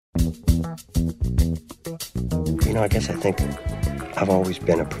I guess I think I've always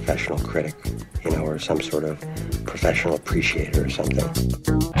been a professional critic, or some sort of professional appreciator or something.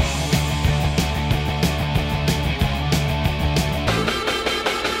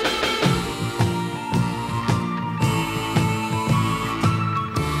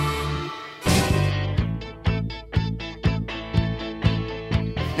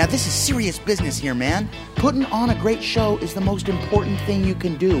 Now, this is serious business here, man. Putting on a great show is the most important thing you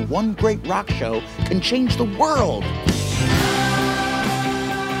can do. One great rock show can change the world.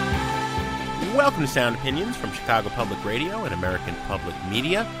 Welcome to Sound Opinions from Chicago Public Radio and American Public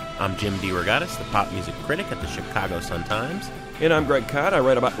Media. I'm Jim DeRogatis, the pop music critic at the Chicago Sun-Times. And I'm Greg Cott. I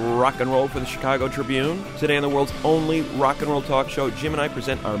write about rock and roll for the Chicago Tribune. Today on the world's only rock and roll talk show, Jim and I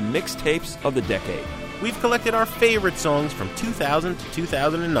present our Mixtapes of the Decade. We've collected our favorite songs from 2000 to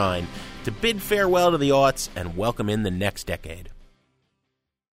 2009 to bid farewell to the aughts and welcome in the next decade.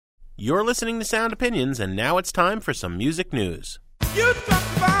 You're listening to Sound Opinions, and now it's time for some music news. You drop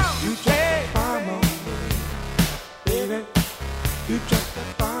the bomb, you drop the bomb on me, baby. You drop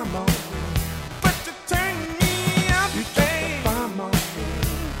the bomb on me, but you turn me up. You drop the bomb on me,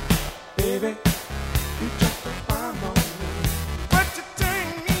 baby. You drop the bomb on me, but you turn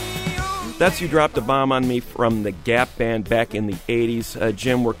me on. That's You Dropped a Bomb on Me from the Gap Band back in the 80s.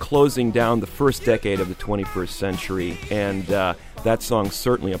 Jim, we're closing down the first decade of the 21st century, and that song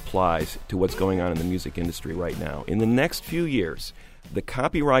certainly applies to what's going on in the music industry right now. In the next few years, the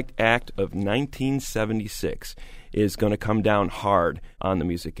Copyright Act of 1976 is going to come down hard on the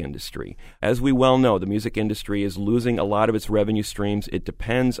music industry. As we well know, the music industry is losing a lot of its revenue streams. It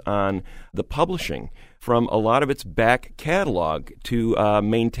depends on the publishing from a lot of its back catalog to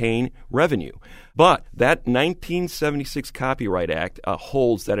maintain revenue. But that 1976 Copyright Act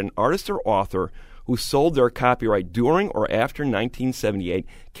holds that an artist or author who sold their copyright during or after 1978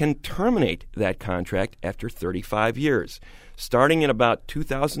 can terminate that contract after 35 years. Starting in about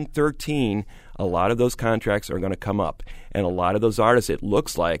 2013, a lot of those contracts are going to come up. And a lot of those artists, it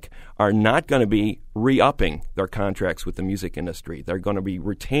looks like, are not going to be re-upping their contracts with the music industry. They're going to be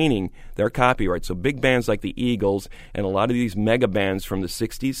retaining their copyright. So big bands like the Eagles and a lot of these mega bands from the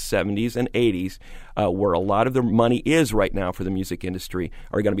 60s, 70s, and 80s, where a lot of the money is right now for the music industry,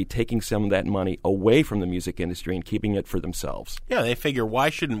 are going to be taking some of that money away from the music industry and keeping it for themselves. Yeah, they figure, why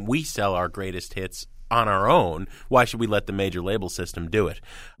shouldn't we sell our greatest hits on our own? Why should we let the major label system do it?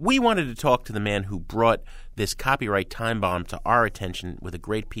 We wanted to talk to the man who brought this copyright time bomb to our attention with a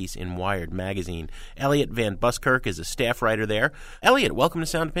great piece in Wired magazine. Elliot Van Buskirk is a staff writer there. Elliot, welcome to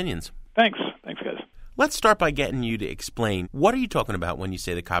Sound Opinions. Thanks, guys. Let's start by getting you to explain, what are you talking about when you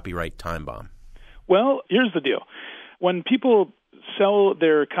say the copyright time bomb? Well, here's the deal. When people sell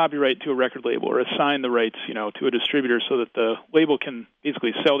their copyright to a record label or assign the rights, to a distributor so that the label can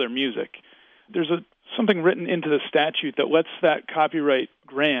basically sell their music, there's something written into the statute that lets that copyright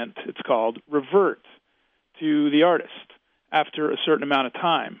grant, it's called, revert to the artist after a certain amount of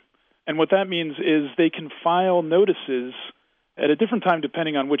time. And what that means is they can file notices at a different time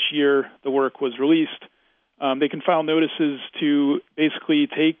depending on which year the work was released. They can file notices to basically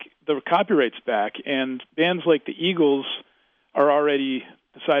take the copyrights back, and bands like the Eagles are already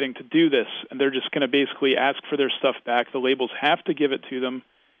deciding to do this, and they're just going to basically ask for their stuff back. The labels have to give it to them,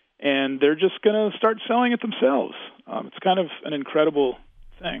 and they're just going to start selling it themselves. It's kind of an incredible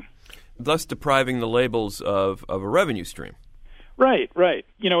thing. Thus depriving the labels of a revenue stream. Right.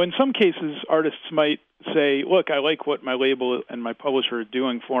 In some cases, artists might say, look, I like what my label and my publisher are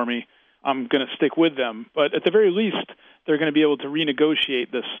doing for me. I'm going to stick with them. But at the very least, they're going to be able to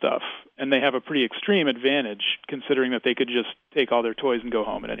renegotiate this stuff, and they have a pretty extreme advantage considering that they could just take all their toys and go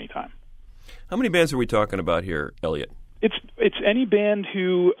home at any time. How many bands are we talking about here, Elliot? It's any band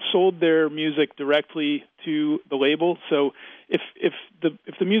who sold their music directly to the label. So if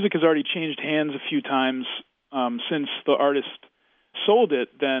the music has already changed hands a few times since the artist sold it,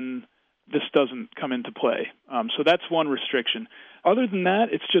 then this doesn't come into play. So that's one restriction. Other than that,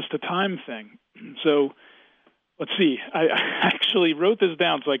 it's just a time thing. So let's see. I actually wrote this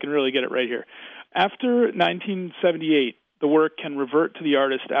down so I can really get it right here. After 1978, the work can revert to the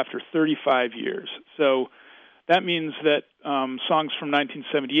artist after 35 years. So that means that songs from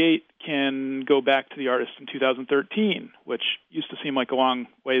 1978 can go back to the artist in 2013, which used to seem like a long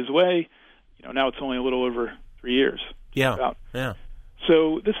ways away. Now it's only a little over 3 years. Yeah.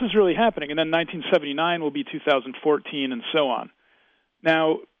 So this is really happening. And then 1979 will be 2014 and so on.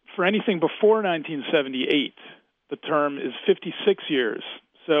 Now, for anything before 1978, the term is 56 years.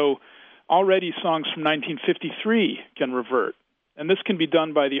 So already songs from 1953 can revert. And this can be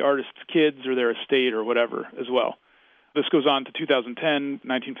done by the artist's kids or their estate or whatever as well. This goes on to 2010,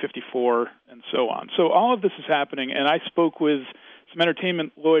 1954, and so on. So all of this is happening, and I spoke with some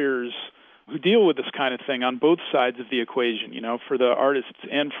entertainment lawyers who deal with this kind of thing on both sides of the equation, for the artists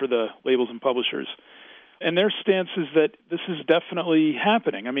and for the labels and publishers. And their stance is that this is definitely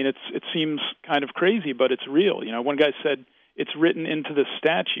happening. I mean, it seems kind of crazy, but it's real. One guy said it's written into the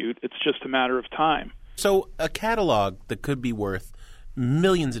statute. It's just a matter of time. So a catalog that could be worth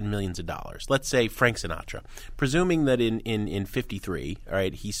millions and millions of dollars. Let's say Frank Sinatra. Presuming that in 53, all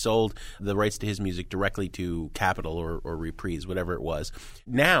right, he sold the rights to his music directly to Capitol or Reprise, whatever it was.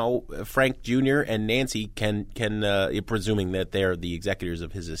 Now, Frank Jr. and Nancy can presuming that they're the executors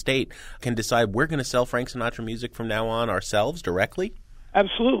of his estate, can decide we're going to sell Frank Sinatra music from now on ourselves directly?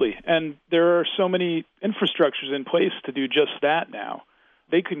 Absolutely. And there are so many infrastructures in place to do just that now.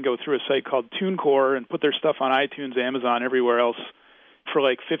 They can go through a site called TuneCore and put their stuff on iTunes, Amazon, everywhere else for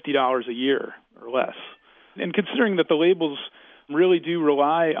like $50 a year or less. And considering that the labels really do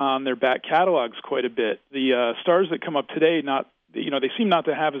rely on their back catalogs quite a bit, the stars that come up today, they seem not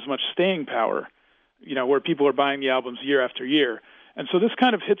to have as much staying power, where people are buying the albums year after year. And so this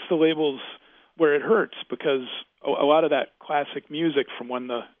kind of hits the labels where it hurts, because a lot of that classic music from when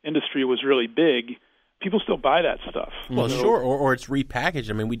the industry was really big, people still buy that stuff. Well, sure, or it's repackaged.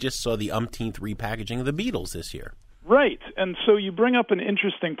 I mean, we just saw the umpteenth repackaging of the Beatles this year. Right, and so you bring up an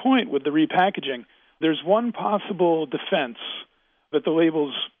interesting point with the repackaging. There's one possible defense that the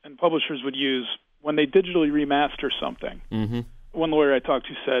labels and publishers would use when they digitally remaster something. Mm-hmm. One lawyer I talked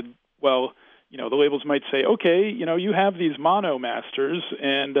to said, well, the labels might say, okay, you have these mono masters,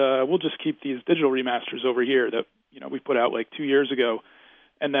 and we'll just keep these digital remasters over here that, we put out like 2 years ago,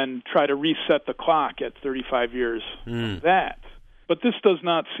 and then try to reset the clock at 35 years of that. But this does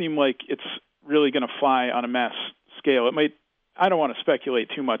not seem like it's really going to fly on a mass scale. It might. I don't want to speculate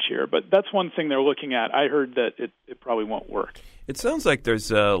too much here, but that's one thing they're looking at. I heard that it probably won't work. It sounds like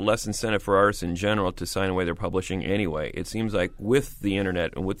there's less incentive for artists in general to sign away their publishing anyway. It seems like with the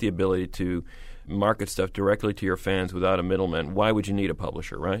internet and with the ability to market stuff directly to your fans without a middleman, why would you need a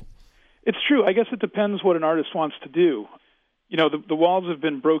publisher, right? It's true. I guess it depends what an artist wants to do. The walls have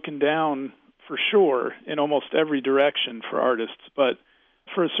been broken down for sure in almost every direction for artists, but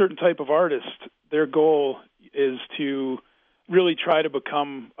for a certain type of artist, their goal is to really try to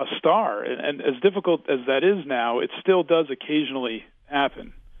become a star. And as difficult as that is now, it still does occasionally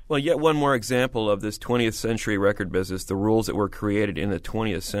happen. Well, yet one more example of this 20th century record business, the rules that were created in the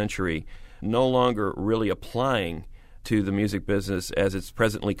 20th century no longer really applying to the music business as it's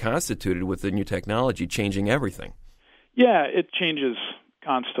presently constituted with the new technology changing everything. Yeah, it changes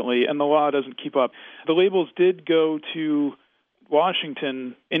constantly, and the law doesn't keep up. The labels did go to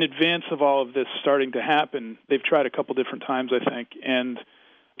Washington in advance of all of this starting to happen. They've tried a couple different times, I think, and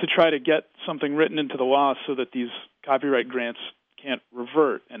to try to get something written into the law so that these copyright grants can't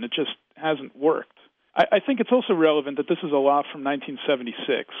revert, and it just hasn't worked. I think it's also relevant that this is a law from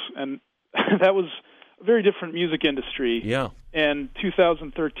 1976, and that was a very different music industry. Yeah. And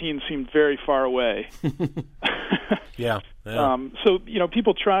 2013 seemed very far away. Yeah. So,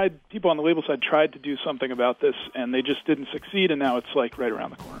 people on the label side tried to do something about this, and they just didn't succeed, and now it's like right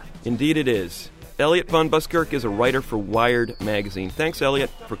around the corner. Indeed it is. Elliot von Buskirk is a writer for Wired magazine. Thanks, Elliot,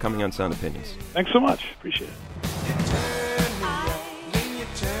 for coming on Sound Opinions. Thanks so much. Appreciate it.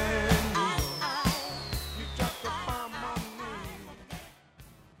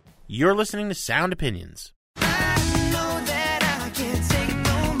 You're listening to Sound Opinions.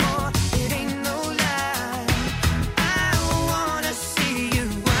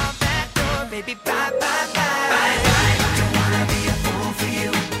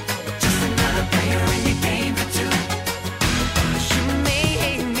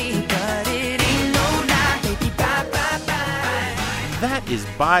 That is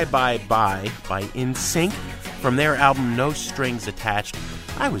Bye Bye Bye by NSYNC from their album No Strings Attached.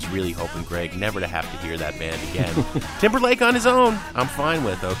 I was really hoping, Greg, never to have to hear that band again. Timberlake on his own, I'm fine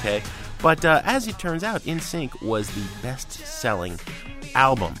with, okay? But as it turns out, NSYNC was the best-selling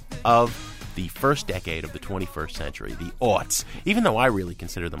album of the first decade of the 21st century, the aughts, even though I really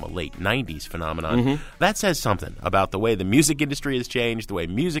consider them a late 90s phenomenon. Mm-hmm. That says something about the way the music industry has changed, the way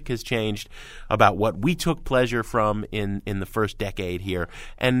music has changed, about what we took pleasure from in the first decade here.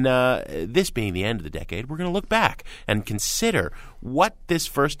 And this being the end of the decade, we're going to look back and consider what this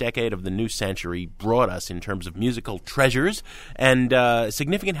first decade of the new century brought us in terms of musical treasures and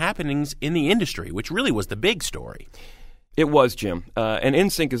significant happenings in the industry, which really was the big story. It was, Jim. And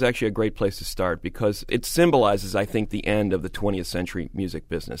NSYNC is actually a great place to start because it symbolizes, I think, the end of the 20th century music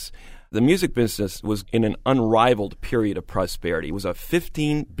business. The music business was in an unrivaled period of prosperity. It was a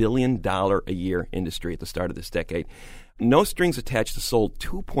 $15 billion a year industry at the start of this decade. No Strings Attached sold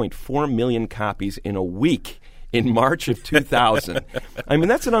 2.4 million copies in a week in March of 2000. I mean,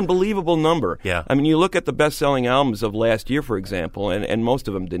 that's an unbelievable number. Yeah. I mean, you look at the best-selling albums of last year, for example, and most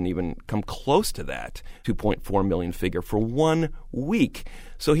of them didn't even come close to that 2.4 million figure for 1 week.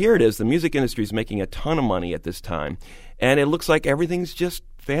 So here it is. The music industry is making a ton of money at this time, and it looks like everything's just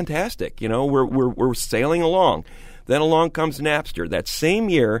fantastic. You know, we're sailing along. Then along comes Napster. That same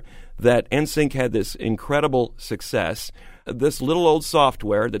year that NSYNC had this incredible success, this little old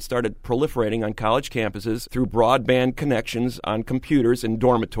software that started proliferating on college campuses through broadband connections on computers in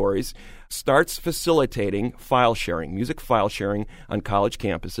dormitories starts facilitating file sharing, music file sharing on college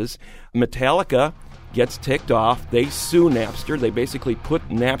campuses. Metallica gets ticked off. They sue Napster. They basically put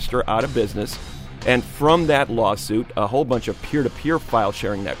Napster out of business. And from that lawsuit, a whole bunch of peer-to-peer file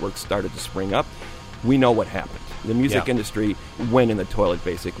sharing networks started to spring up. We know what happened. The music industry went in the toilet,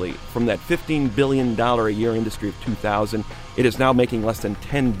 basically. From that $15 billion a year industry of 2000, it is now making less than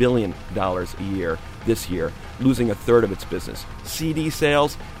 $10 billion a year this year, losing a third of its business. CD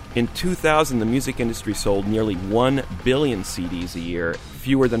sales, in 2000, the music industry sold nearly 1 billion CDs a year,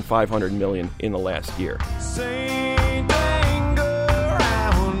 fewer than 500 million in the last year. Saint anger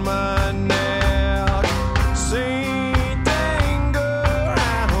around my neck. Saint anger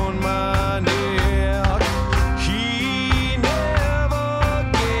around my neck. He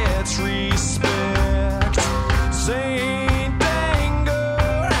never gets respect. Saint anger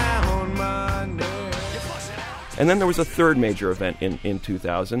around my neck. And then there was a third major event in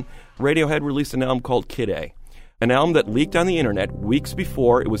 2000. Radiohead released an album called Kid A, an album that leaked on the internet weeks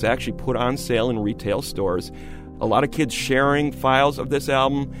before it was actually put on sale in retail stores. A lot of kids sharing files of this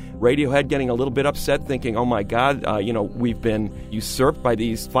album. Radiohead getting a little bit upset, thinking, oh my God, we've been usurped by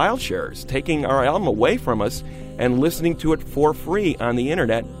these file sharers, taking our album away from us and listening to it for free on the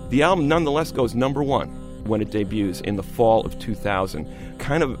internet. The album nonetheless goes number one when it debuts in the fall of 2000,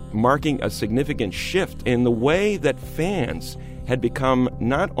 kind of marking a significant shift in the way that fans had become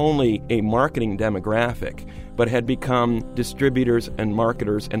not only a marketing demographic, but had become distributors and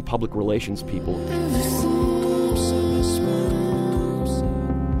marketers and public relations people.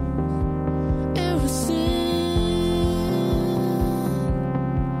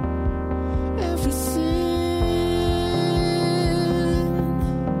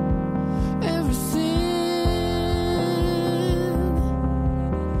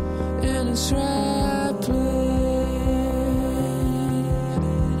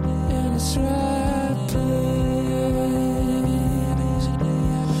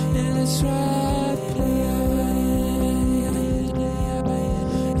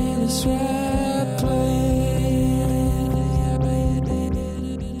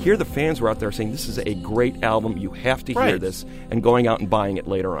 Here the fans were out there saying, this is a great album, you have to hear this, and going out and buying it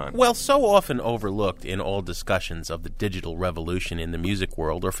later on. Well, so often overlooked in all discussions of the digital revolution in the music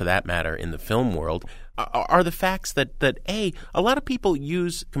world, or for that matter, in the film world, are the facts that a lot of people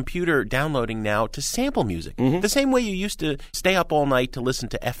use computer downloading now to sample music. Mm-hmm. The same way you used to stay up all night to listen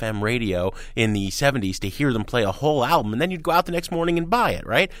to FM radio in the 70s to hear them play a whole album, and then you'd go out the next morning and buy it,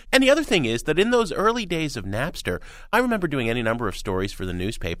 right? And the other thing is that in those early days of Napster, I remember doing any number of stories for the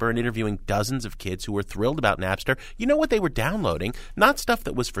newspaper and interviewing dozens of kids who were thrilled about Napster. You know what they were downloading? Not stuff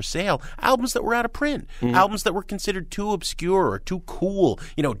that was for sale, albums that were out of print, albums that were considered too obscure or too cool,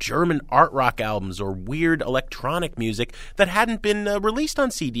 German art rock albums or weird electronic music that hadn't been released on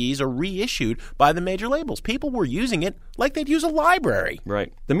CDs or reissued by the major labels. People were using it like they'd use a library.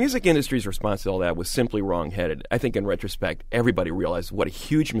 Right. The music industry's response to all that was simply wrong-headed. I think in retrospect, everybody realized what a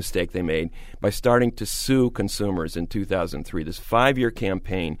huge mistake they made by starting to sue consumers in 2003, this 5-year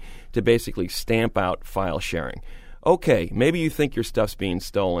campaign to basically stamp out file sharing. Okay, maybe you think your stuff's being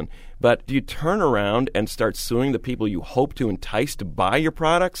stolen, but do you turn around and start suing the people you hope to entice to buy your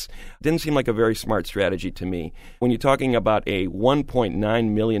products? Didn't seem like a very smart strategy to me. When you're talking about a $1.9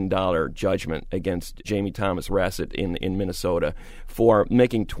 million judgment against Jamie Thomas Rassett in Minnesota for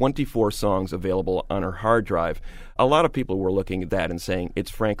making 24 songs available on her hard drive, a lot of people were looking at that and saying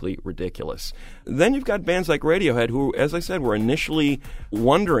it's frankly ridiculous. Then you've got bands like Radiohead who, as I said, were initially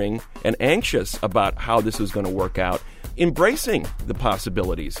wondering and anxious about how this was going to work out, embracing the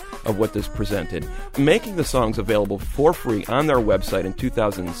possibilities of what this presented, making the songs available for free on their website in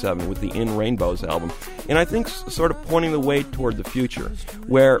 2007 with the In Rainbows album, and I think sort of pointing the way toward the future,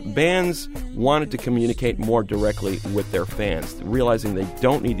 where bands wanted to communicate more directly with their fans, realizing they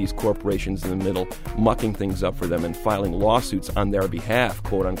don't need these corporations in the middle mucking things up for them and filing lawsuits on their behalf,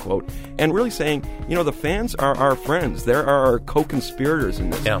 quote unquote, and really saying, the fans are our friends. They're our co-conspirators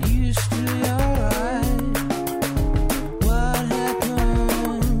in this. Yeah.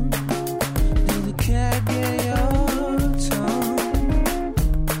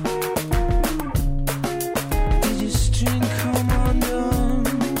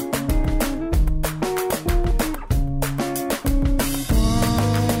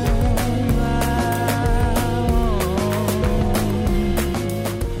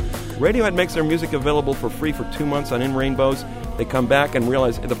 Radiohead makes their music available for free for 2 months on In Rainbows. They come back and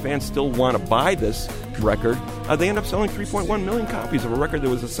realize the fans still want to buy this record. They end up selling 3.1 million copies of a record that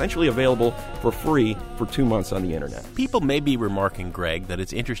was essentially available for free for 2 months on the internet. People may be remarking, Greg, that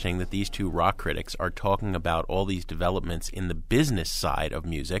it's interesting that these two rock critics are talking about all these developments in the business side of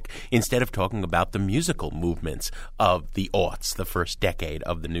music instead of talking about the musical movements of the aughts, the first decade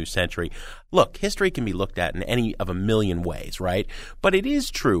of the new century. Look, history can be looked at in any of a million ways, right? But it is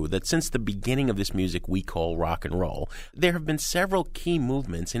true that since the beginning of this music we call rock and roll, there have been several key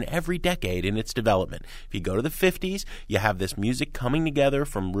movements in every decade in its development. If you go to the 50s, you have this music coming together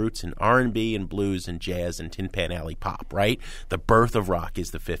from roots in R&B and blues and jazz and Tin Pan Alley pop, right? The birth of rock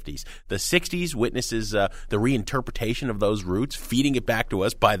is the 50s. The 60s witnesses the reinterpretation of those roots, feeding it back to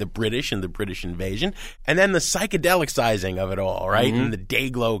us by the British and the British invasion, and then the psychedelicizing of it all, right? And the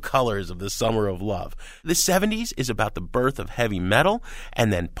day-glow colors of the Summer of Love. The 70s is about the birth of heavy metal,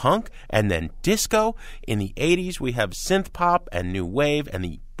 and then punk, and then disco. In the 80s, we have synth pop and new wave and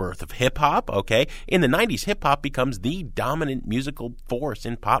the birth of hip-hop, okay? In the 90s, hip-hop becomes the dominant musical force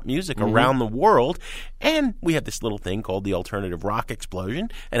in pop music around the world, and we have this little thing called the alternative rock explosion,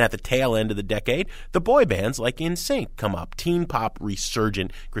 and at the tail end of the decade, the boy bands like NSYNC come up, teen pop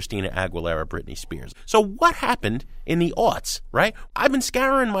resurgent, Christina Aguilera, Britney Spears. So what happened in the aughts, right? I've been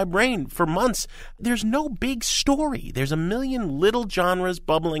scouring my brain for months. There's no big story. There's a million little genres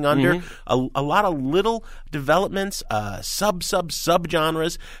bubbling under, a lot of little developments,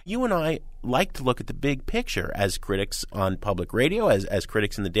 sub-genres. You and I like to look at the big picture as critics on public radio, as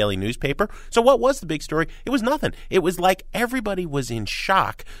critics in the daily newspaper. So what was the big story? It was nothing. It was like everybody was in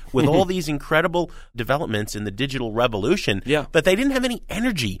shock with all these incredible developments in the digital revolution, but they didn't have any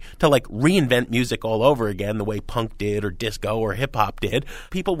energy to like reinvent music all over again the way punk did or disco or hip-hop did.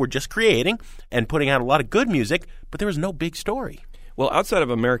 People were just creating and putting out a lot of good music, but there was no big story. Well, outside of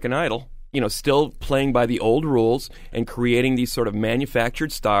American Idol, still playing by the old rules and creating these sort of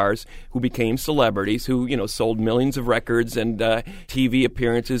manufactured stars who became celebrities, who, sold millions of records and TV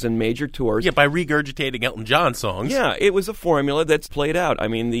appearances and major tours. Yeah, by regurgitating Elton John songs. Yeah, it was a formula that's played out. I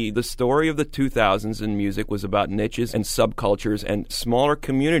mean, the story of the 2000s in music was about niches and subcultures and smaller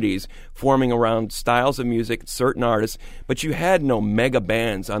communities forming around styles of music, certain artists, but you had no mega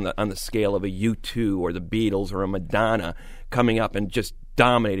bands on the scale of a U2 or the Beatles or a Madonna coming up and just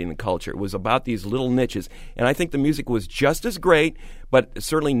dominating the culture. It was about these little niches. And I think the music was just as great, but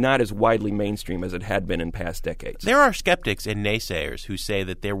certainly not as widely mainstream as it had been in past decades. There are skeptics and naysayers who say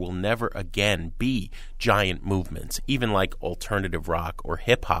that there will never again be giant movements, even like alternative rock or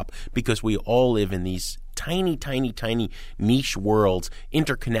hip-hop, because we all live in these tiny, tiny, tiny niche worlds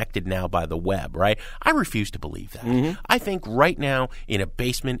interconnected now by the web, right? I refuse to believe that. I think right now in a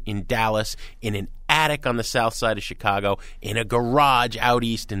basement in Dallas, in an attic on the south side of Chicago, in a garage out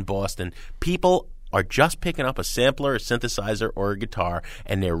east in Boston, people are just picking up a sampler, a synthesizer, or a guitar,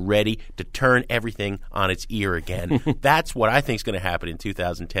 and they're ready to turn everything on its ear again. That's what I think is going to happen in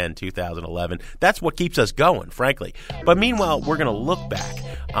 2010, 2011. That's what keeps us going, frankly. But meanwhile, we're going to look back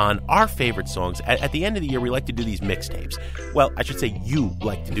on our favorite songs. At the end of the year, we like to do these mixtapes. Well, I should say you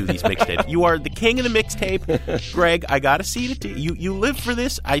like to do these mixtapes. You are the king of the mixtape. Greg, I got to cede it to you. You live for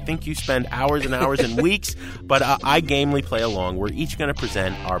this. I think you spend hours and hours and weeks, but I gamely play along. We're each going to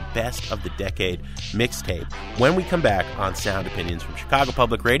present our best of the decade mixtape when we come back on Sound Opinions from Chicago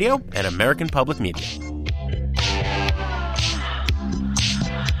Public Radio and American Public Media.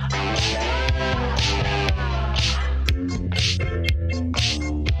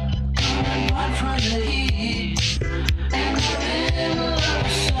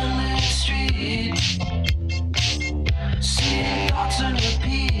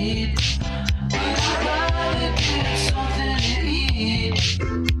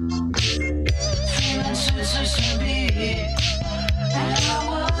 And I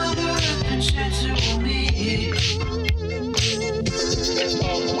wonder if it's to me.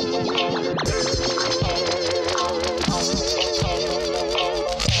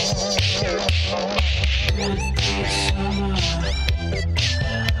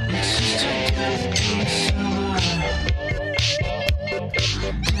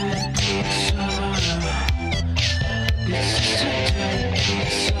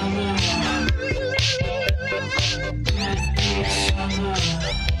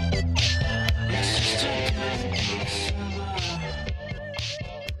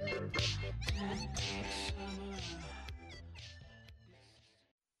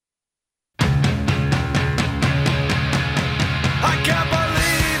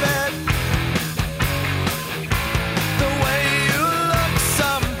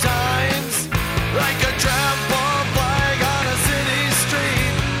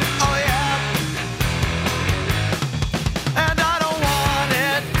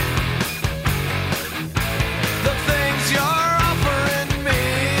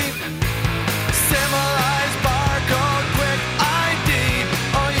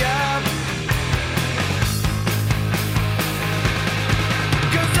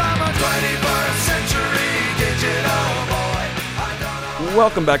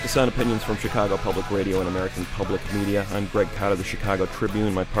 Welcome back to Sound Opinions from Chicago Public Radio and American Public Media. I'm Greg Cotter of the Chicago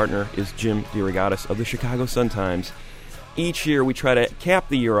Tribune. My partner is Jim DeRogatis of the Chicago Sun-Times. Each year we try to cap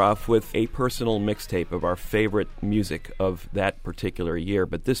the year off with a personal mixtape of our favorite music of that particular year.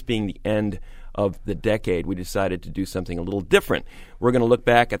 But this being the end of the decade, we decided to do something a little different. We're going to look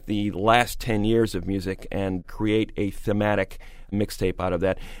back at the last 10 years of music and create a thematic mixtape out of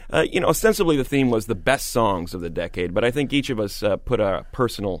that. Ostensibly the theme was the best songs of the decade, but I think each of us put a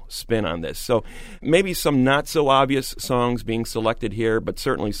personal spin on this. So maybe some not-so-obvious songs being selected here, but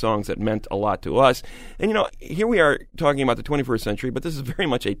certainly songs that meant a lot to us. And, here we are talking about the 21st century, but this is very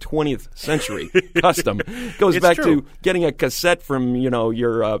much a 20th century custom. It goes back to getting a cassette from,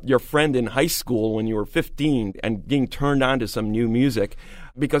 your friend in high school when you were 15 and being turned on to some new music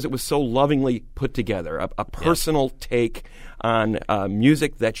because it was so lovingly put together, a personal take on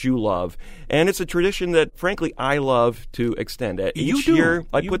music that you love. And it's a tradition that, frankly, I love to extend. Each year,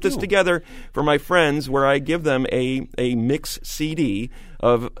 I put this together for my friends where I give them a mix CD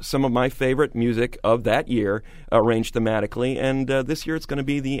of some of my favorite music of that year, arranged thematically. And this year it's going to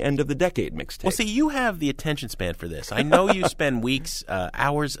be the end of the decade mixtape. Well, see, you have the attention span for this. I know you spend weeks,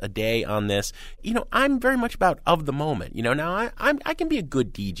 hours a day on this. I'm very much about of the moment. Now I can be a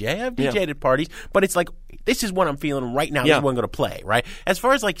good DJ. I've DJ'd at parties, but it's like, this is what I'm feeling right now. This is what I'm going to play, right? As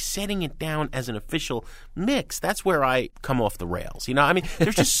far as like setting it down as an official mix, that's where I come off the rails.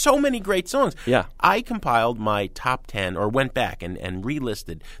 There's just so many great songs. Yeah. I compiled my top 10, or went back and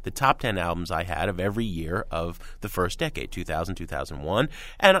relisted the top 10 albums I had of every year of the first decade, 2000, 2001,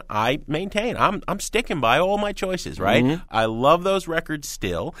 and I maintain I'm sticking by all my choices, right? Mm-hmm. I love those records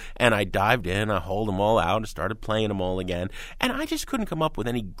still, and I dived in, I hauled them all out and started playing them all again, and I just couldn't come up with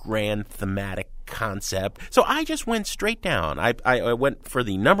any grand thematic concept. So I just went straight down. I went for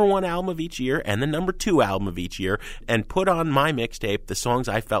the number one album of each year and the number two album of each year and put on my mixtape the songs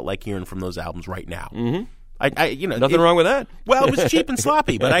I felt like hearing from those albums right now. Mm-hmm. Nothing wrong with that. Well, it was cheap and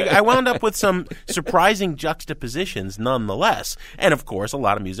sloppy, but I wound up with some surprising juxtapositions nonetheless. And, of course, a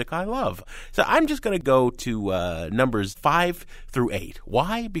lot of music I love. So I'm just going to go to numbers 5 through 8.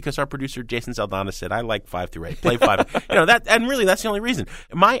 Why? Because our producer, Jason Saldana, said, I like 5 through 8. Play 5. And really, that's the only reason.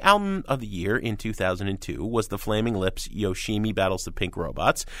 My album of the year in 2002 was The Flaming Lips' Yoshimi Battles the Pink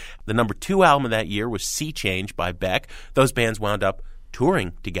Robots. The number 2 album of that year was Sea Change by Beck. Those bands wound up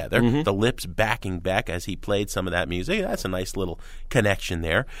touring together, the Lips backing Beck as he played some of that music. That's a nice little connection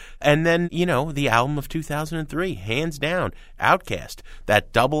there. And then, the album of 2003, hands down, Outkast.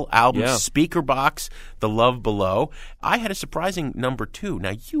 That double album, Speaker Box, The Love Below. I had a surprising number 2.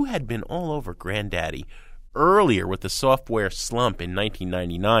 Now, you had been all over Granddaddy earlier with the Software Slump in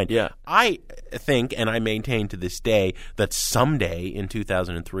 1999. Yeah. I think, and I maintain to this day, that Someday in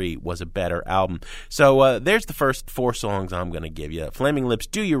 2003 was a better album. So there's the first 4 songs I'm going to give you. Flaming Lips,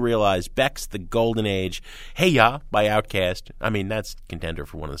 Do You Realize, Beck's The Golden Age, Hey Ya by Outkast. That's contender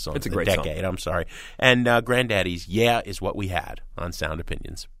for one of the songs of the great decade. Song. I'm sorry. And Granddaddy's Yeah Is What We Had on Sound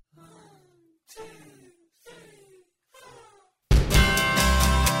Opinions.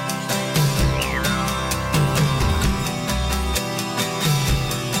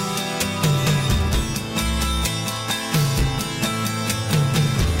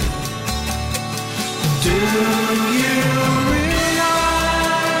 Do you realize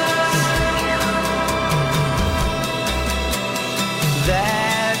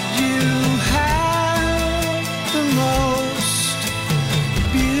that you have the most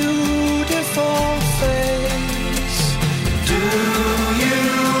beautiful face? Do you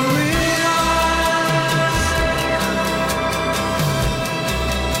realize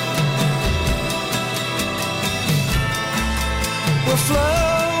we're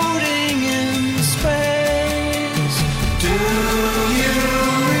floating in space? Do you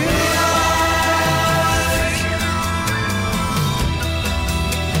realize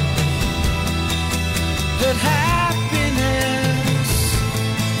that happiness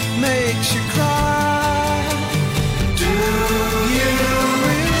makes you cry? Do you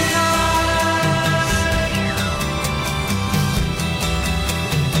realize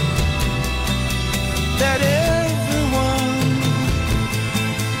that everyone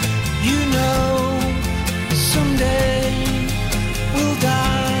you know someday will die?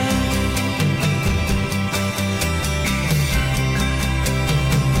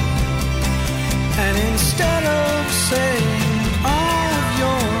 And instead of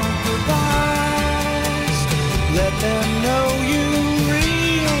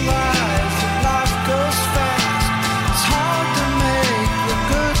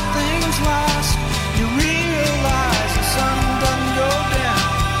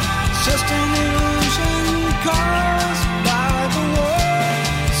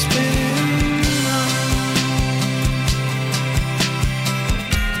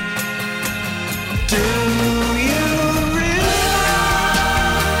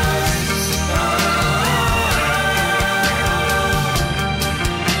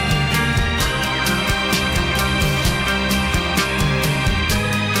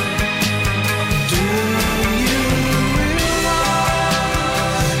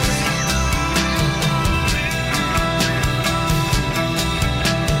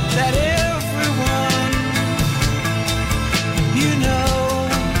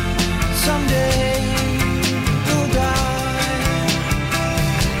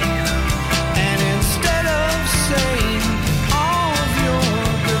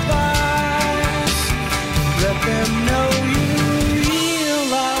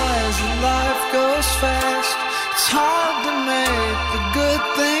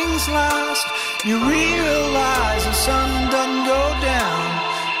last, you realize the sun doesn't go down.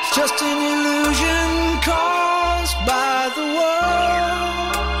 It's just an illusion caused by the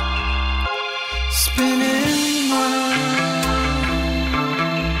world spinning round.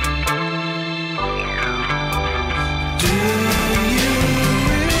 Do you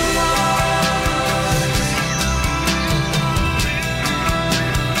realize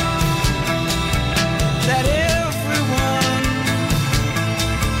that everyone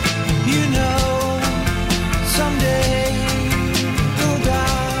you know someday will die?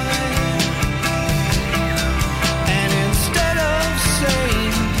 And instead of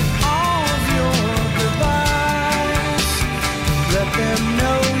saying all of your goodbyes, let them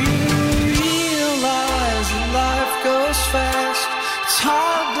know you realize that life goes fast. It's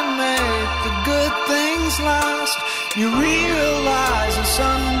hard to make the good things last. You realize the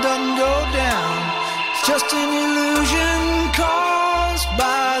sun doesn't go down. It's just an illusion caused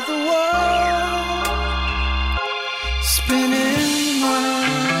by the world spinning round.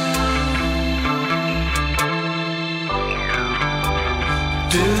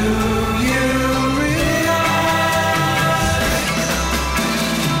 Do you realize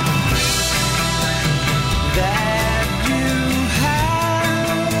that you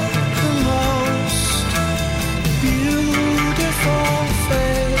have the most beautiful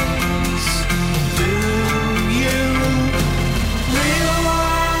face? Do you realize?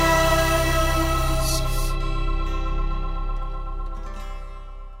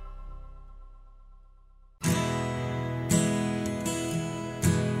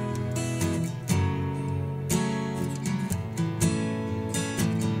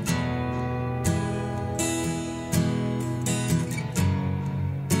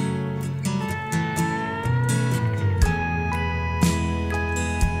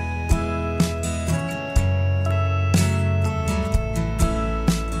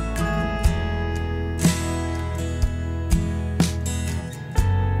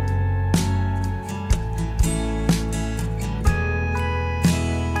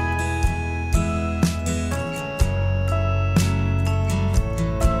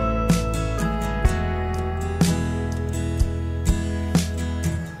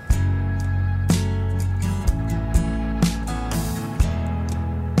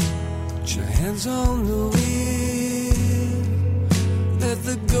 Put your hands on the wheel, let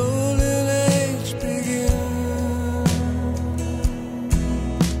the golden age begin.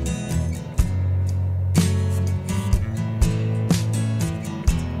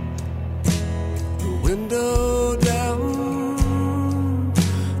 The window down,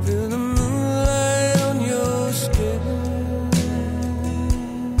 feel the moonlight on your skin.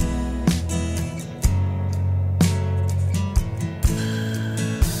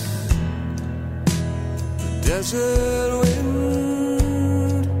 Desert wind,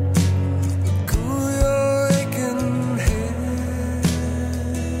 cool your aching head.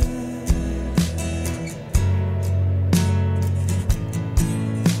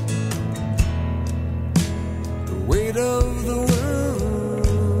 The weight of the world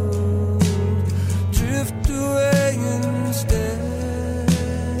drift away instead.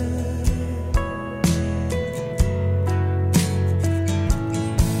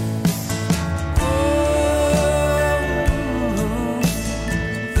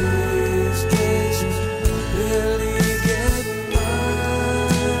 These days really get by.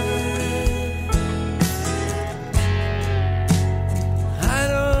 I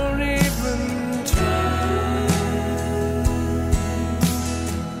don't even try.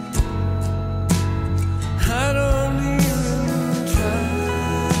 I don't even try.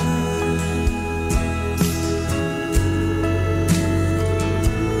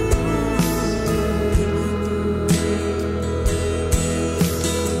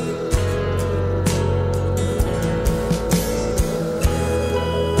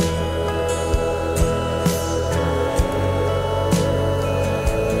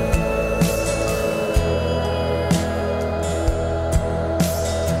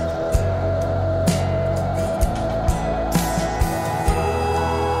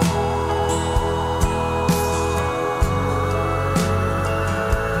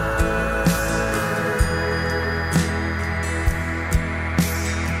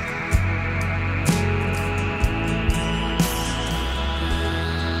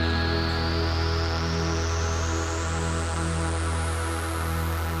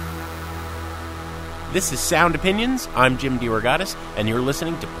 This is Sound Opinions. I'm Jim DeRogatis, and you're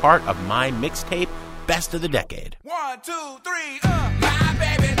listening to part of my mixtape, Best of the Decade. 1, 2, 3, My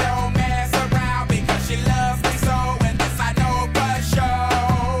baby don't mess around because she loves me so, and this I know for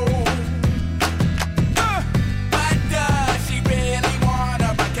sure. But does she really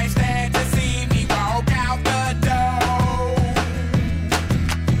wanna, but can't stand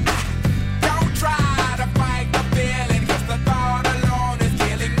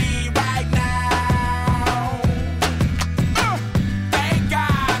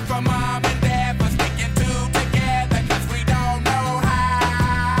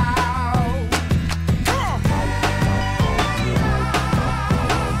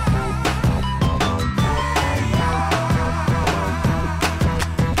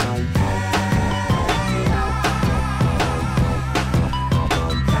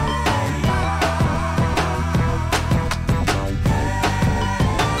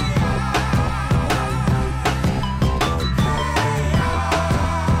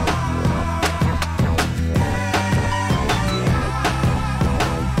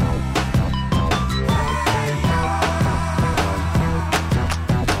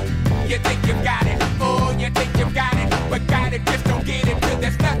You think you got it, oh, you think you got it, but got it, just don't get it till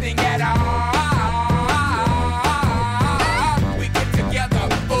there's nothing at all. We get together,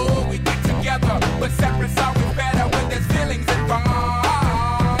 oh, we get together, but separate's always better when there's feelings involved.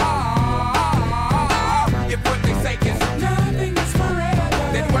 If what they say is nothing is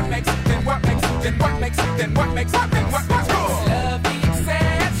forever, then what makes love the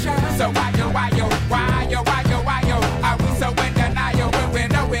exception? So why yo, are we so in denial when we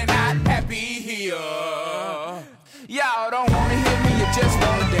know we're not happy here? Y'all don't wanna hear me, you just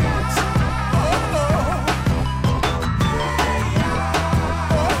wanna dance.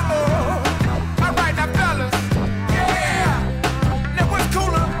 All right, now fellas, yeah. Now what's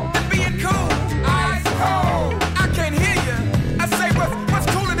cooler than being cool? Ice cold. I can't hear you. I say what's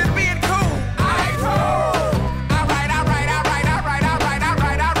cooler than being cool? Ice cold. All right.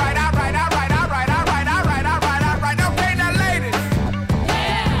 Okay, now ladies.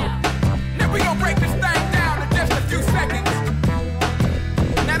 Yeah. Now we gon' break this thing down in just a few seconds.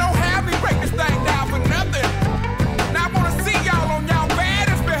 Now don't have me break this thing down for nothing. Now I wanna see y'all on y'all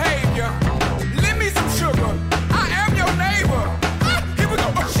baddest behavior. Lend me some sugar. I am your neighbor. Here we go.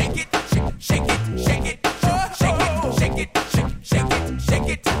 Oh, shake it, shake it, shake it, shake it, shake it, shake it, shake it, shake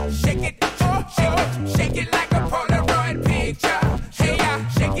it, shake it, shake it like a Polaroid picture. Hey,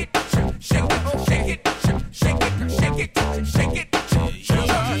 shake it, shake it, shake it, shake it, shake it, shake it,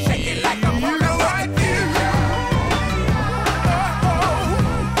 shake it like a Polaroid picture.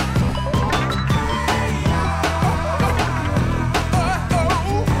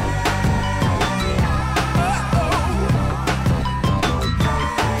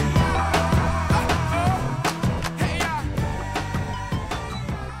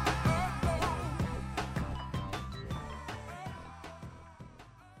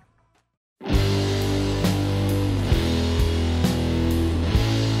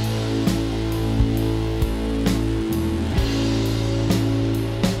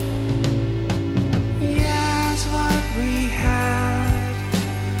 Yes, what we had,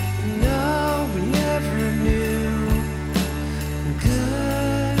 no, we never knew.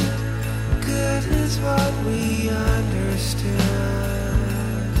 Good is what we understood.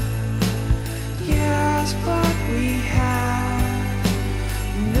 Yes, what we had,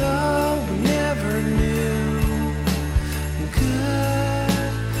 no, we never knew.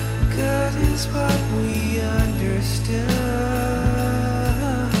 Good is what we understood.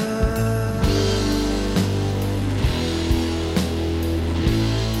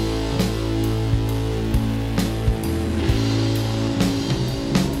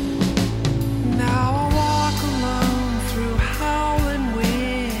 Now I walk alone through howling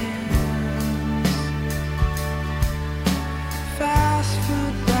winds. Fast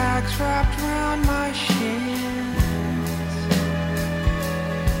food bags wrapped around my shins.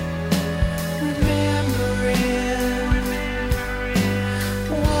 Remembering,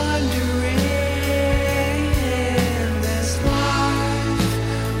 wondering, this life,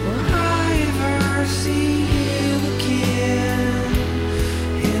 will I ever see you again?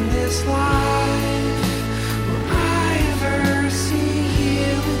 In this life, will I ever see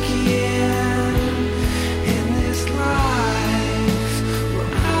you again? In this life,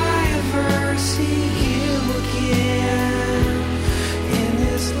 will I ever see you again? In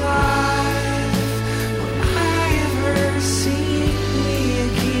this life, will I ever see me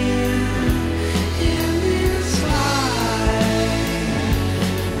again? In this life.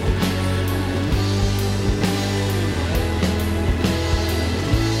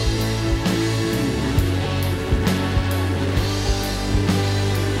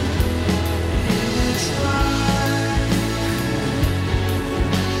 In this life.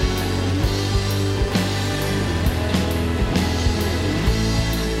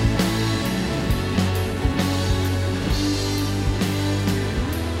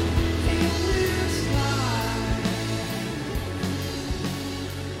 In this life.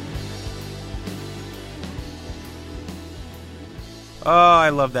 Oh, I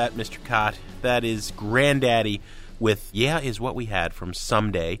love that, Mr. Cott. That is Granddaddy with Yeah Is What We Had from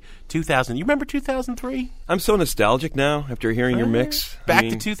Someday, 2000. You remember 2003? I'm so nostalgic now after hearing your mix. Back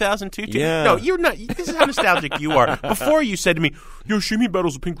to 2002? Yeah. No, you're not. This is how nostalgic you are. Before you said to me, Yo, Shimmy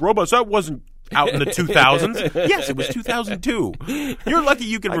Battles of Pink Robots, that wasn't out in the 2000s. Yes, it was 2002. You're lucky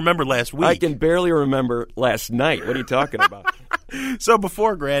you can remember last week. I can barely remember last night. What are you talking about? So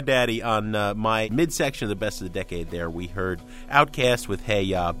before Granddaddy, on my midsection of the Best of the Decade there, we heard Outkast with Hey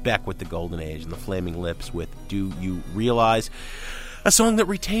Ya, Beck with The Golden Age, and the Flaming Lips with Do You Realize? A song that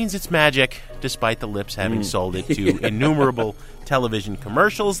retains its magic despite the Lips having sold it to innumerable television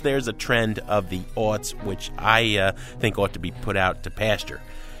commercials. There's a trend of the aughts which I think ought to be put out to pasture.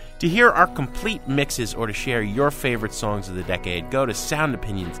 To hear our complete mixes or to share your favorite songs of the decade, go to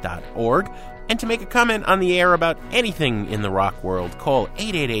soundopinions.org. And to make a comment on the air about anything in the rock world, call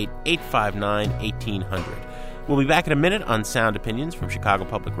 888-859-1800. We'll be back in a minute on Sound Opinions from Chicago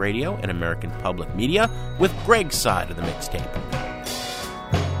Public Radio and American Public Media with Greg's side of the mixtape.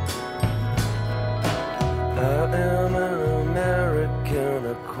 I am an American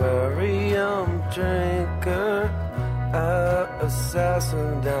aquarium drinker, an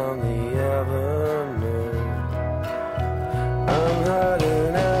assassin down the avenue. I'm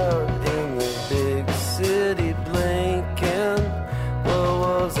hiding out in the big city blinking. What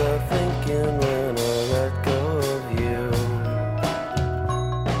was I thinking when I let go of you?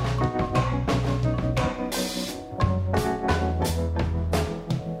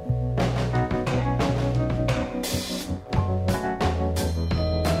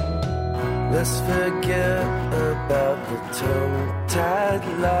 Let's forget about the tongue-tied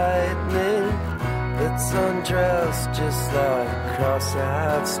lightning. Let's undress just like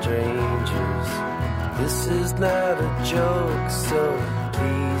cross-eyed strangers. This is not a joke, so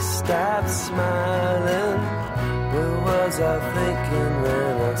please stop smiling. What was I thinking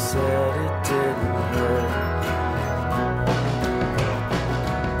when I said it didn't hurt?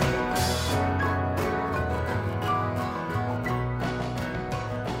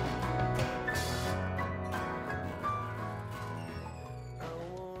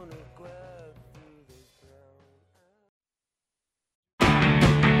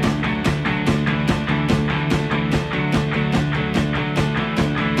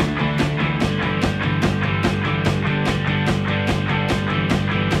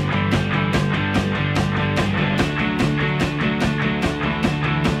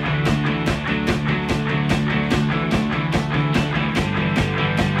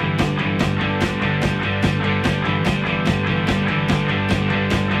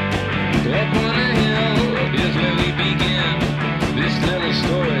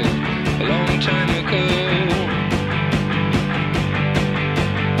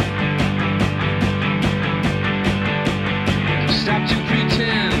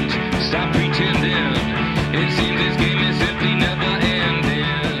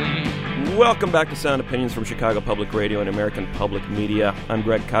 Welcome back to Sound Opinions from Chicago Public Radio and American Public Media. I'm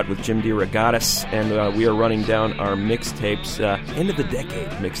Greg Kot with Jim DeRogatis, and we are running down our mixtapes, end of the decade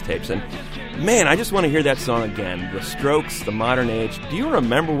mixtapes. And man, I just want to hear that song again. The Strokes, The Modern Age. Do you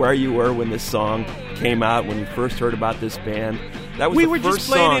remember where you were when this song came out, when you first heard about this band? That was the first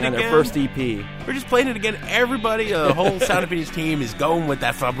song on their first EP. We're just playing it again. Everybody, the whole Sound Opinions team is going with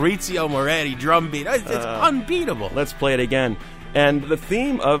that Fabrizio Moretti drum beat. It's unbeatable. Let's play it again. And the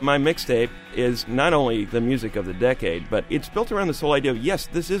theme of my mixtape is not only the music of the decade, but it's built around this whole idea of, yes,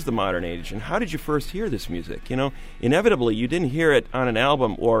 this is the modern age. And how did you first hear this music? You know, inevitably, you didn't hear it on an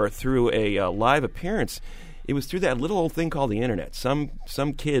album or through a live appearance. It was through that little old thing called the internet. Some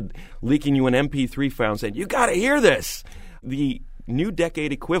kid leaking you an MP3 file and saying, you got to hear this. The new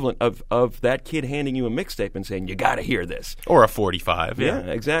decade equivalent of that kid handing you a mixtape and saying, you got to hear this. Or a 45. Yeah,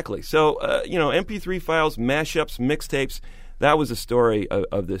 exactly. So, MP3 files, mashups, mixtapes. That was the story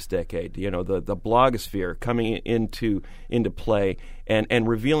of this decade, you know, the blogosphere coming into play and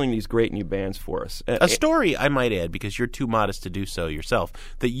revealing these great new bands for us. A story, I might add, because you're too modest to do so yourself,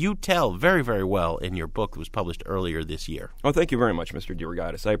 that you tell very, very well in your book that was published earlier this year. Oh, thank you very much, Mr.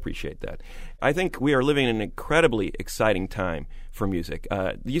 DeRogatis. I appreciate that. I think we are living in an incredibly exciting time for music.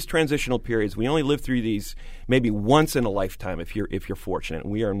 These transitional periods, we only live through these maybe once in a lifetime if you're fortunate.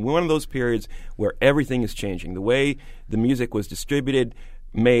 We are in one of those periods where everything is changing. The way the music was distributed,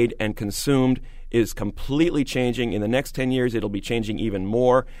 made, and consumed is completely changing. In the next 10 years, it'll be changing even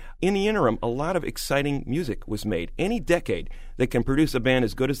more. In the interim, a lot of exciting music was made. Any decade that can produce a band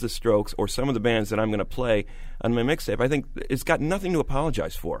as good as the Strokes or some of the bands that I'm going to play on my mixtape, I think it's got nothing to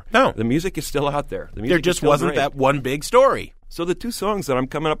apologize for. No. The music is still out there. There just wasn't that one big story. So the two songs that I'm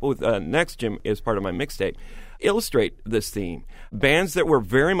coming up with next, Jim, as part of my mixtape, illustrate this theme. Bands that were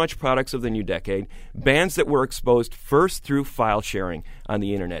very much products of the new decade, bands that were exposed first through file sharing on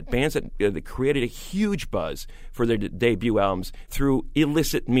the internet, bands that created a huge buzz for their debut albums through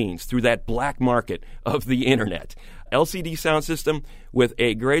illicit means, through that black market of the internet. LCD Sound System with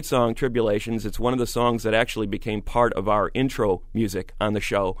a great song, Tribulations. It's one of the songs that actually became part of our intro music on the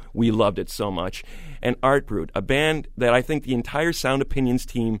show. We loved it so much. And Art Brut, a band that I think the entire Sound Opinions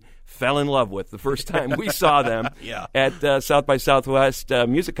team fell in love with the first time we saw them at South by Southwest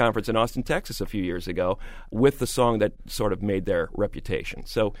Music Conference in Austin, Texas a few years ago with the song that sort of made their reputation.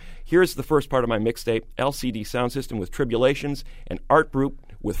 So here's the first part of my mixtape, LCD Sound System with Tribulations and Art Brut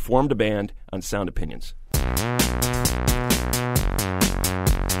with Formed a Band on Sound Opinions.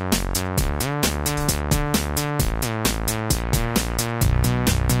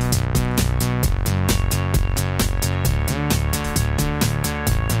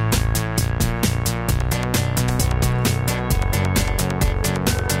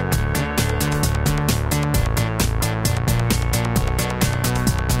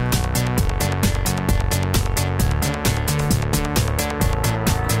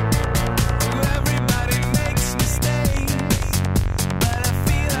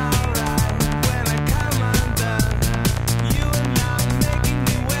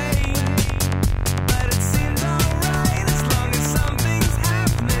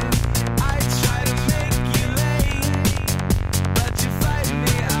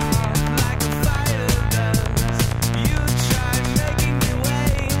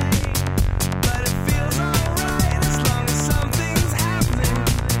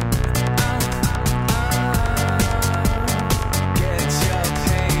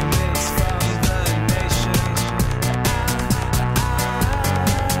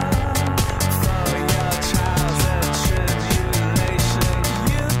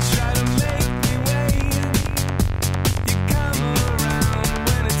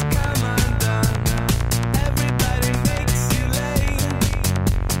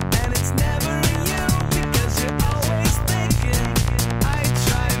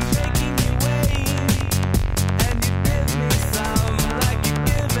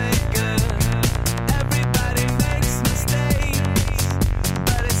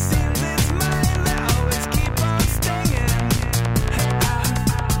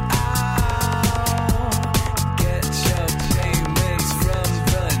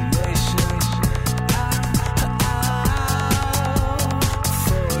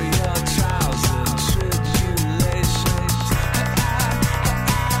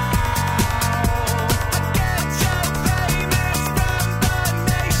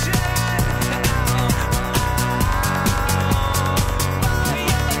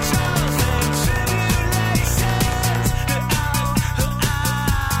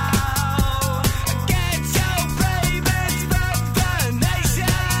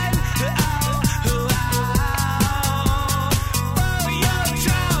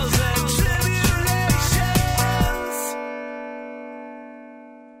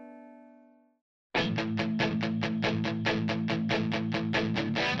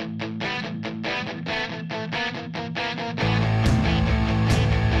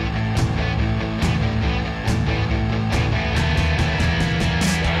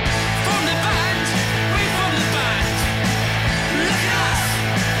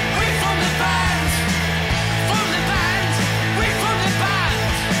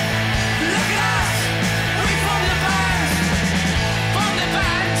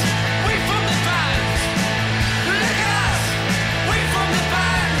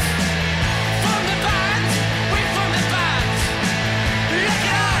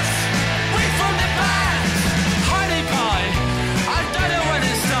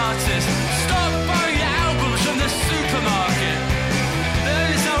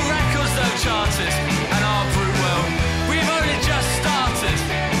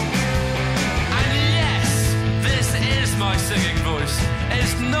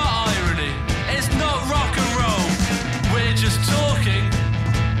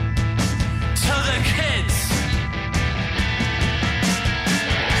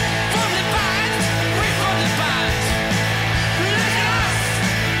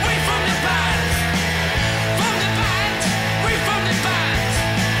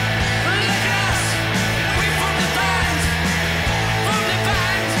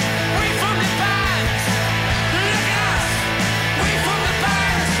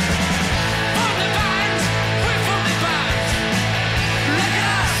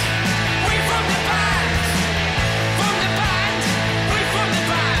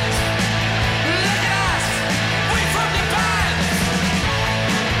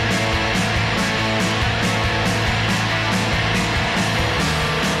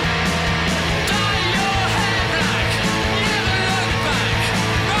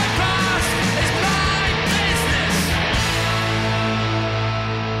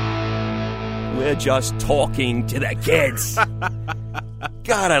 of just talking to the kids.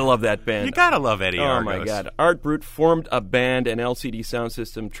 God, I love that band. You gotta love Eddie Argos. Oh, my God. Art Brut formed a band and LCD Sound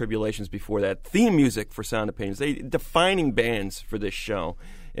System Tribulations before that. Theme music for Sound Opinions. They defining bands for this show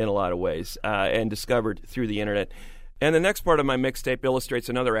in a lot of ways, and discovered through the internet. And the next part of my mixtape illustrates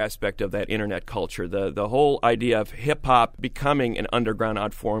another aspect of that internet culture, the whole idea of hip-hop becoming an underground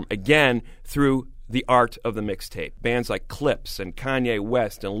art form, again, through the art of the mixtape. Bands like Clips and Kanye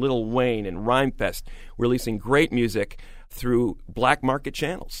West and Lil Wayne and Rhymefest releasing great music through black market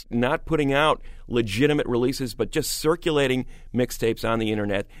channels, not putting out legitimate releases, but just circulating mixtapes on the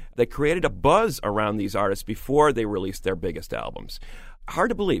internet that created a buzz around these artists before they released their biggest albums. Hard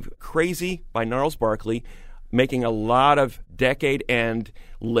to believe. Crazy by Gnarls Barkley, making a lot of decade-end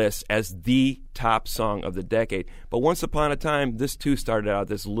lists as the top song of the decade. But once upon a time, this too started out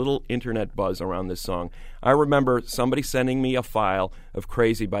this little internet buzz around this song. I remember somebody sending me a file of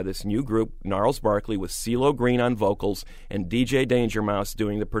Crazy by this new group, Gnarls Barkley, with CeeLo Green on vocals and DJ Danger Mouse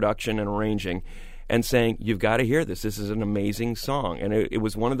doing the production and arranging, and saying, you've got to hear this. This is an amazing song. And it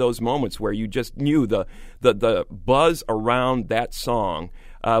was one of those moments where you just knew the buzz around that song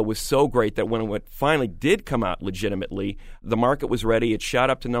was so great that when it finally did come out legitimately, the market was ready. It shot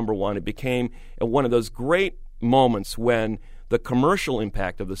up to number one. It became one of those great moments when the commercial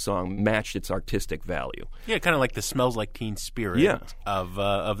impact of the song matched its artistic value. Yeah, kind of like the Smells Like Teen Spirit of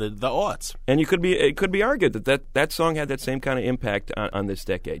the aughts. And it could be argued that song had that same kind of impact on this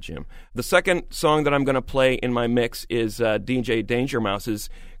decade, Jim. The second song that I'm going to play in my mix is DJ Danger Mouse's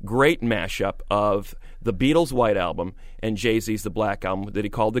great mashup of the Beatles' White Album and Jay-Z's The Black Album that he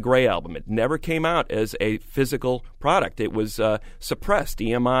called the Gray Album. It never came out as a physical product. It was suppressed.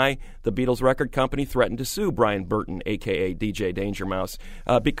 EMI, the Beatles record company, threatened to sue Brian Burton, a.k.a. DJ Danger Mouse,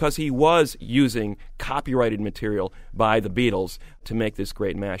 because he was using copyrighted material by the Beatles to make this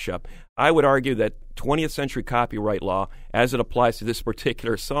great mashup. I would argue that 20th century copyright law, as it applies to this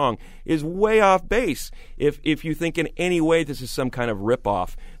particular song, is way off base. If you think in any way this is some kind of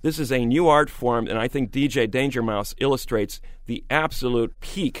ripoff, this is a new art form, and I think DJ Danger Mouse illustrates the absolute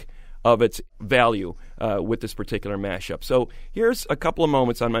peak of its value with this particular mashup. So here's a couple of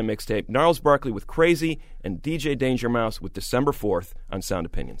moments on my mixtape. Gnarls Barkley with Crazy and DJ Danger Mouse with December 4th on Sound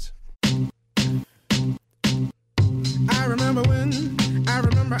Opinions. I remember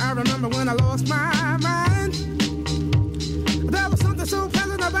when I lost my mind. There was something so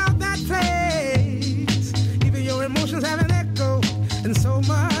pleasant about that place. Even your emotions have an echo in so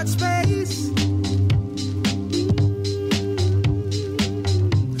much space.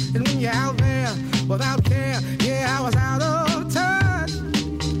 And when you're out there without care, yeah, I was out of touch.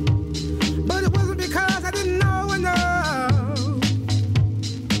 But it wasn't because I didn't know enough.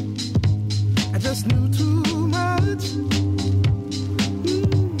 I just knew too much.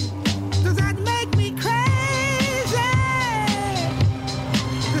 Does that make me crazy?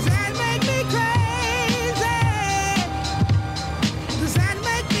 Does that make me crazy? Does that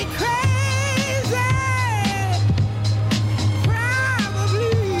make me crazy?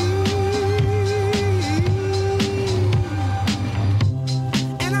 Probably.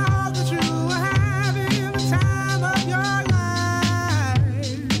 And I hope that you are having the time of your life.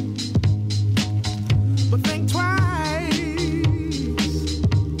 But think twice.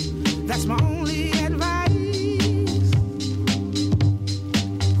 That's my only advice.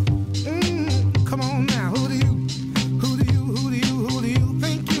 Come on now, who do you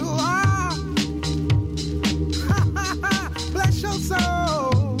think you are? Bless your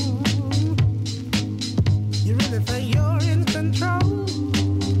soul. You really think you're in control?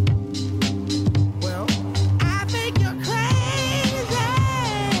 Well, I think you're crazy.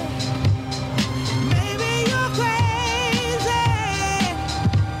 Maybe you're crazy.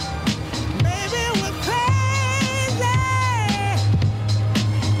 Maybe we're crazy.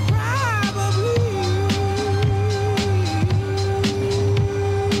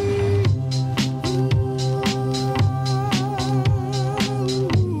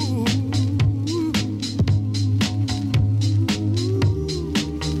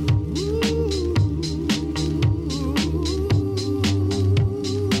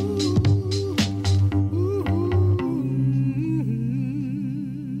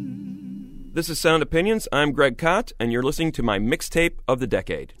 This is Sound Opinions. I'm Greg Kot, and you're listening to my mixtape of the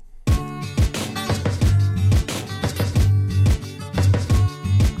decade.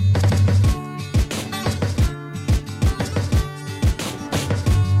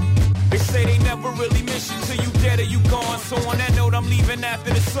 They say they never really miss you till you dead or you gone. So on that note, I'm leaving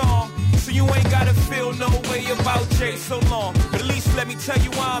after the song. So you ain't gotta feel no way about Jay so long. But at least let me tell you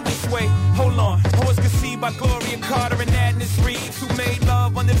why I'm this way. Hold on. I was conceived by Gloria Carter and Agnes Reeves, who made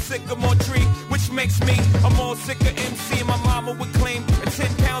love under the sycamore tree, which makes me a more sicker MC. And my mama would claim at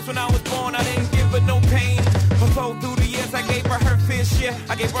 10 pounds when I was born, I didn't give her no pain. Although through the years I gave her fair share,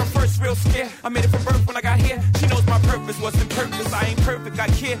 I gave her first real scare. I made it from birth when I got here. She knows my purpose wasn't purpose. I ain't perfect, I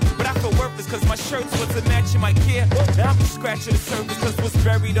care, but I feel worthless cause my shirts wasn't matching my gear. And I'm just scratching the surface cause what's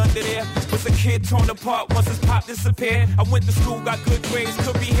buried under there was a kid torn apart once his pop disappeared. I went to school, got good grades,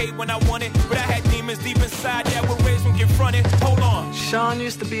 could be hate when I wanted, but I had demons deep inside that were raised when confronted. Hold on. Sean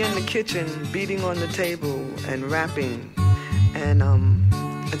used to be in the kitchen beating on the table and rapping and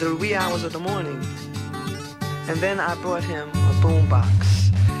at the wee hours of the morning. And then I brought him a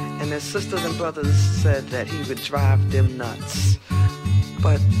boombox, and his sisters and brothers said that he would drive them nuts.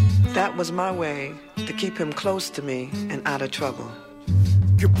 But that was my way to keep him close to me and out of trouble.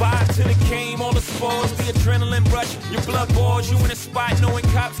 Goodbye to the game, all the spores, the adrenaline rush. Your blood boils, you in a spot knowing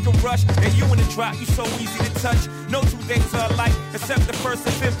cops can rush. And you in the drop, you so easy to touch. No 2 days are alike, except the first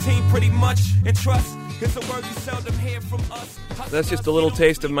of 15 pretty much. And trust is a word you seldom hear from us. That's just a little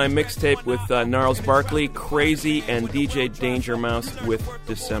taste of my mixtape with Gnarls Barkley, Crazy, and DJ Danger Mouse with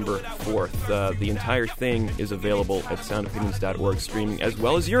December 4th. The entire thing is available at soundopinions.org streaming, as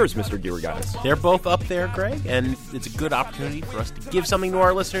well as yours, Mr. DeRogatis. They're both up there, Greg, and it's a good opportunity for us to give something to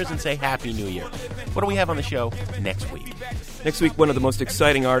our listeners and say Happy New Year. What do we have on the show next week? Next week, one of the most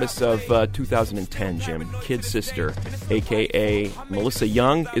exciting artists of 2010, Jim, Kid Sister, a.k.a. Melissa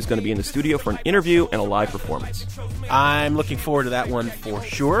Young, is going to be in the studio for an interview and a live performance. I'm looking forward to that one for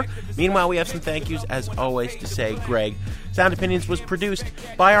sure. Meanwhile, we have some thank yous, as always, to say. Greg, Sound Opinions was produced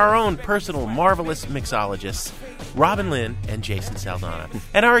by our own personal marvelous mixologists, Robin Lynn and Jason Saldana.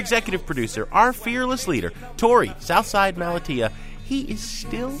 And our executive producer, our fearless leader, Tori Southside Malatia. He is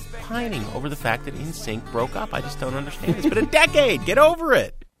still pining over the fact that NSYNC broke up. I just don't understand. It's been a decade. Get over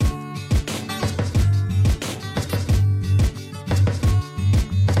it.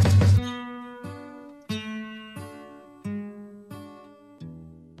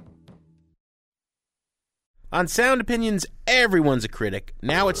 On Sound Opinions, everyone's a critic.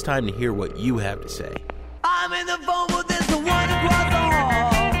 Now it's time to hear what you have to say. I'm in the phone with this the one across the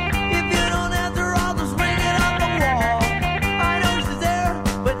hall. If you don't answer, I'll just ring it off the wall. I know she's there,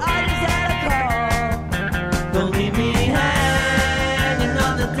 but I just had a call. Don't leave me hanging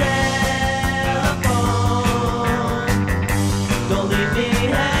on the telephone. Don't leave me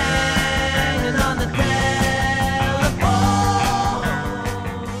hanging on the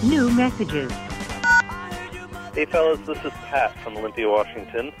telephone. New messages. Hey fellas, this is Pat from Olympia,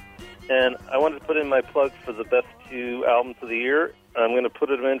 Washington, and I wanted to put in my plug for the best 2 albums of the year. I'm going to put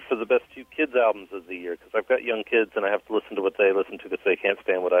it in for the best 2 kids albums of the year, because I've got young kids and I have to listen to what they listen to because they can't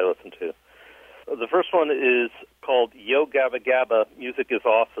stand what I listen to. The first one is called Yo Gabba Gabba, Music is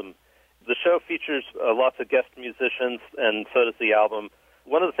Awesome. The show features lots of guest musicians, and so does the album.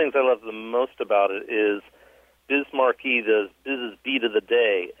 One of the things I love the most about it is Biz Markie does Biz's Beat of the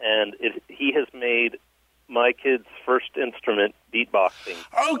Day, and he has made my kid's first instrument, beatboxing.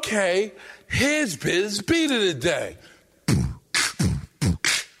 Okay, here's Biz Beat of the Day.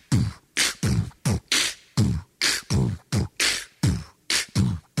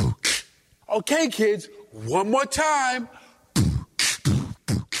 Okay, kids, one more time.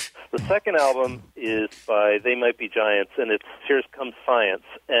 The second album is by They Might Be Giants, and it's Here Comes Science.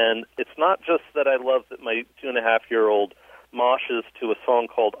 And it's not just that I love that my 2.5-year-old moshes to a song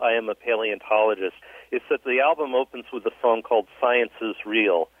called I Am a Paleontologist. It's that the album opens with a song called Science is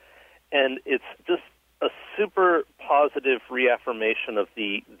Real. And it's just a super positive reaffirmation of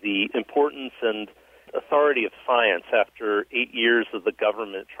the importance and authority of science after 8 years of the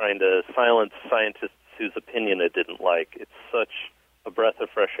government trying to silence scientists whose opinion it didn't like. It's such a breath of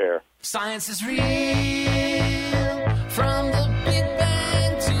fresh air. Science is real, from the Big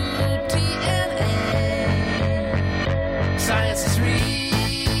Bang to DNA. Science is real.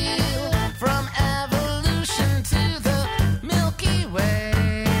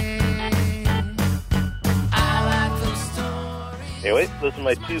 Anyway, those are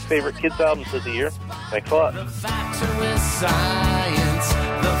my 2 favorite kids' albums of the year. Thanks a lot. The factor is science.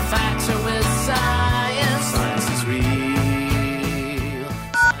 The factor is science. Science is real.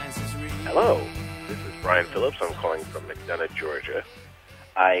 Science is real. Hello, this is Brian Phillips. I'm calling from McDonough, Georgia.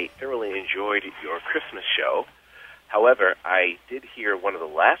 I thoroughly enjoyed your Christmas show. However, I did hear one of the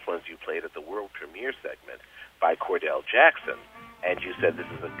last ones you played at the world premiere segment by Cordell Jackson, and you said this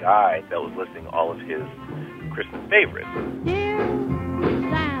is a guy that was listing all of his Christmas favorites. Dear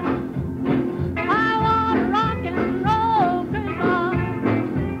Santa, I want rock and roll Christmas.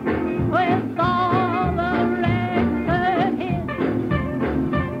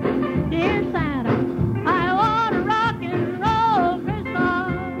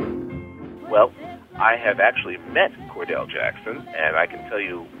 I have actually met Cordell Jackson, and I can tell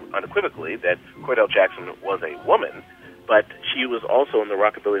you unequivocally that Cordell Jackson was a woman, but she was also in the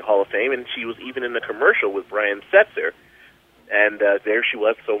Rockabilly Hall of Fame, and she was even in the commercial with Brian Setzer, and there she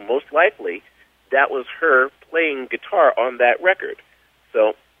was, so most likely that was her playing guitar on that record.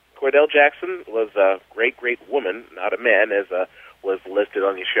 So Cordell Jackson was a great, great woman, not a man, as was listed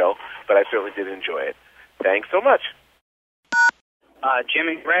on your show, but I certainly did enjoy it. Thanks so much.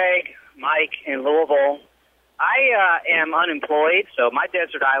 Jimmy Gregg, Mike in Louisville. I am unemployed, so my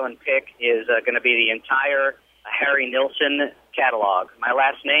Desert Island pick is going to be the entire Harry Nilsson catalog. My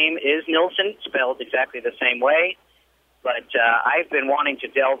last name is Nilsson, spelled exactly the same way, but I've been wanting to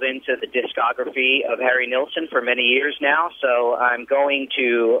delve into the discography of Harry Nilsson for many years now, so I'm going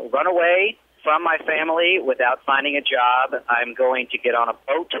to run away from my family without finding a job. I'm going to get on a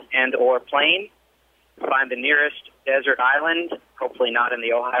boat and or plane, find the nearest desert island, hopefully not in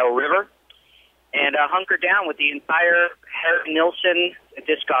the Ohio River, and hunker down with the entire Harry Nilsson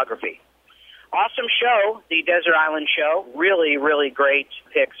discography. Awesome show, the Desert Island Show. Really, really great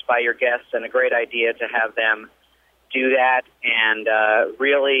picks by your guests, and a great idea to have them do that, and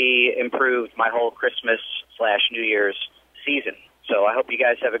really improved my whole Christmas/New Year's season. So I hope you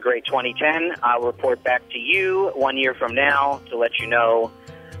guys have a great 2010. I'll report back to you 1 year from now to let you know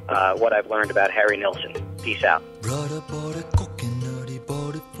what I've learned about Harry Nilsson. Peace out. Brother bought a coconut, he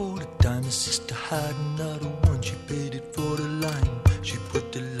bought it for the time. His sister had another one, she paid it for the lime. She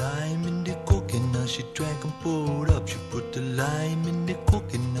put the lime in the coconut, she drank and poured up. She put the lime in the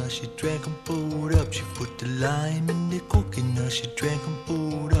coconut, she drank and poured up. She put the lime in the coconut, she drank and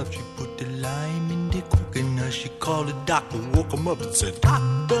poured up. She put the lime in the coconut, she called the doctor, woke him up and said,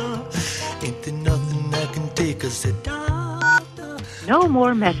 "Doctor, ain't there nothing I can take?" I said, "Doctor." No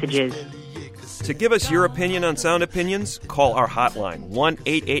more messages. To give us your opinion on Sound Opinions, call our hotline,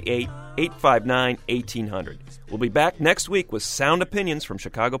 1-888-859-1800. We'll be back next week with Sound Opinions from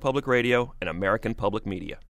Chicago Public Radio and American Public Media.